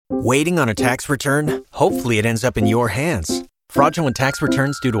Waiting on a tax return? Hopefully it ends up in your hands. Fraudulent tax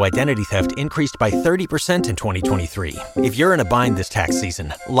returns due to identity theft increased by 30% in 2023. If you're in a bind this tax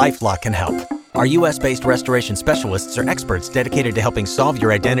season, LifeLock can help. Our U.S.-based restoration specialists are experts dedicated to helping solve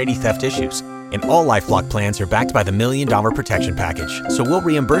your identity theft issues. And all LifeLock plans are backed by the $1 Million Protection Package. So we'll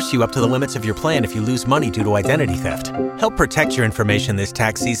reimburse you up to the limits of your plan if you lose money due to identity theft. Help protect your information this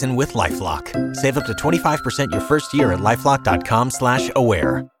tax season with LifeLock. Save up to 25% your first year at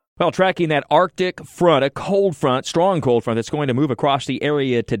LifeLock.com/aware. Well, tracking that Arctic front, a cold front, strong cold front that's going to move across the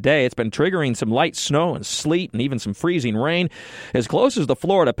area today. It's been triggering some light snow and sleet and even some freezing rain as close as the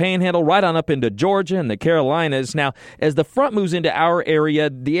Florida Panhandle, right on up into Georgia and the Carolinas. Now, as the front moves into our area,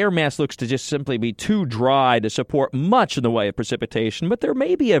 the air mass looks to just simply be too dry to support much in the way of precipitation, but there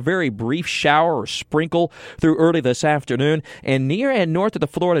may be a very brief shower or sprinkle through early this afternoon. And near and north of the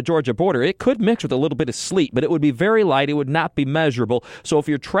Florida-Georgia border, it could mix with a little bit of sleet, but it would be very light. It would not be measurable. So if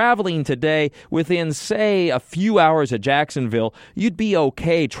you're traveling today within, say, a few hours of Jacksonville, you'd be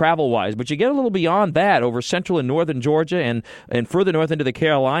okay travel-wise. But you get a little beyond that over central and northern Georgia and further north into the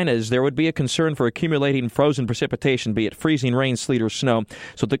Carolinas, there would be a concern for accumulating frozen precipitation, be it freezing rain, sleet, or snow.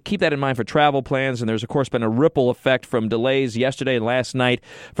 So to keep that in mind for travel plans. And there's, of course, been a ripple effect from delays yesterday and last night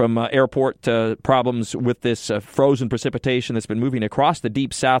from airport problems with this frozen precipitation that's been moving across the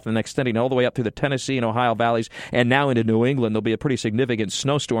deep south and extending all the way up through the Tennessee and Ohio valleys and now into New England. There'll be a pretty significant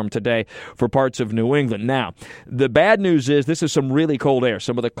snowstorm today for parts of New England. Now, the bad news is this is some really cold air,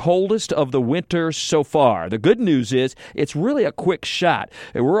 some of the coldest of the winter so far. The good news is it's really a quick shot.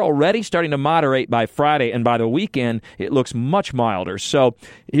 We're already starting to moderate by Friday, and by the weekend, it looks much milder. So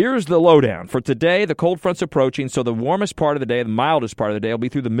here's the lowdown. For today, the cold front's approaching, so the warmest part of the day, the mildest part of the day, will be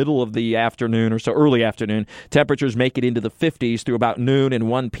through the middle of the afternoon or so, early afternoon. Temperatures make it into the 50s through about noon and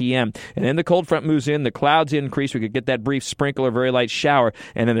 1 p.m. And then the cold front moves in, the clouds increase, we could get that brief sprinkle or very light shower,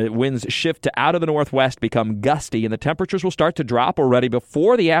 and then the winds shift to out of the northwest, become gusty, and the temperatures will start to drop already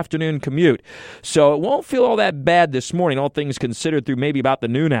before the afternoon commute. So it won't feel all that bad this morning, all things considered, through maybe about the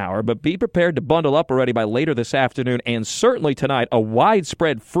noon hour, but be prepared to bundle up already by later this afternoon, and certainly tonight, a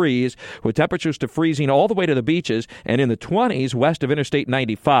widespread freeze with temperatures to freezing all the way to the beaches and in the 20s west of Interstate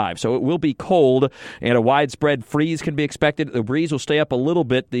 95. So it will be cold, and a widespread freeze can be expected. The breeze will stay up a little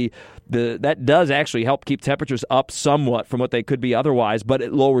bit. That does actually help keep temperatures up somewhat from what they could be otherwise, but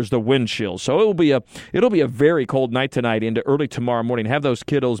it lowers the wind chill. So it'll be a very cold night tonight into early tomorrow morning. Have those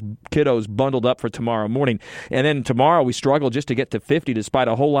kiddos bundled up for tomorrow morning. And then tomorrow we struggle just to get to 50 despite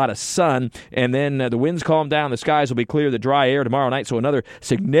a whole lot of sun. And then the winds calm down, the skies will be clear, the dry air tomorrow night. So another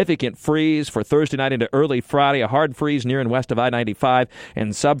significant freeze for Thursday night into early Friday, a hard freeze near and west of I-95,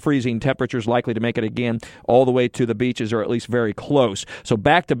 and sub-freezing temperatures likely to make it again all the way to the beaches, or at least very close. So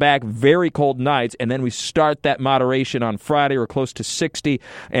back-to-back very cold nights, and then we start that moderation on Friday or close to 60,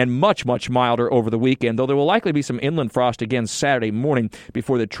 and much, much milder over the weekend, though there will likely be some inland frost again Saturday morning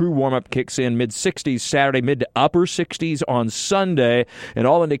before the true warm-up kicks in. Mid-60s Saturday, mid to upper 60s on Sunday, and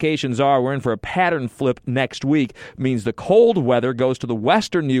all indications are we're in for a pattern flip next week. Means the cold weather goes to the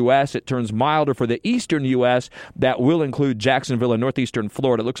western U.S. It turns milder for the eastern U.S. That will include Jacksonville and northeastern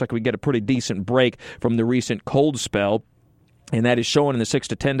Florida. It looks like we get a pretty decent break from the recent cold spell. And that is shown in the 6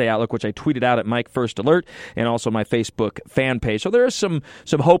 to 10 day outlook, which I tweeted out at Mike First Alert and also my Facebook fan page. So there is some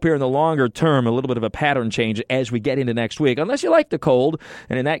hope here in the longer term, a little bit of a pattern change as we get into next week, unless you like the cold.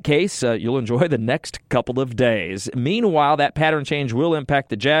 And in that case, you'll enjoy the next couple of days. Meanwhile, that pattern change will impact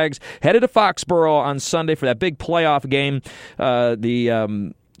the Jags. Headed to Foxborough on Sunday for that big playoff game,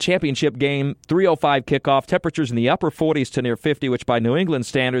 championship game, 3:05 kickoff. Temperatures in the upper 40s to near 50, which by New England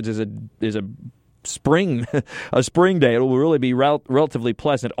standards is a spring day. It will really be relatively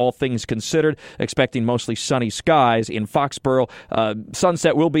pleasant, all things considered, expecting mostly sunny skies in Foxborough.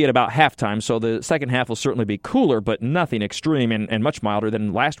 Sunset will be at about halftime, so the second half will certainly be cooler, but nothing extreme and much milder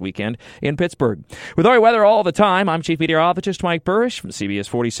than last weekend in Pittsburgh. With our weather all the time, I'm Chief Meteorologist Mike Burrish from CBS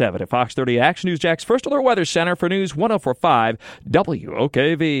 47 at Fox 30 Action News Jack's First Alert Weather Center for News 104.5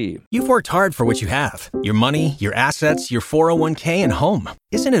 WOKV. You've worked hard for what you have. Your money, your assets, your 401k, and home.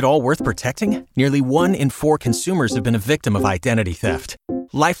 Isn't it all worth protecting? Nearly 1 in 4 consumers have been a victim of identity theft.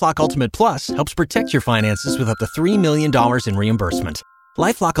 LifeLock Ultimate Plus helps protect your finances with up to $3 million in reimbursement.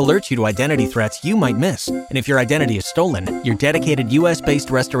 LifeLock alerts you to identity threats you might miss. And if your identity is stolen, your dedicated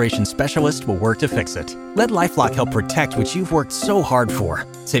U.S.-based restoration specialist will work to fix it. Let LifeLock help protect what you've worked so hard for.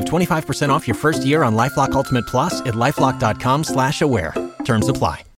 Save 25% off your first year on LifeLock Ultimate Plus at LifeLock.com/aware. Terms apply.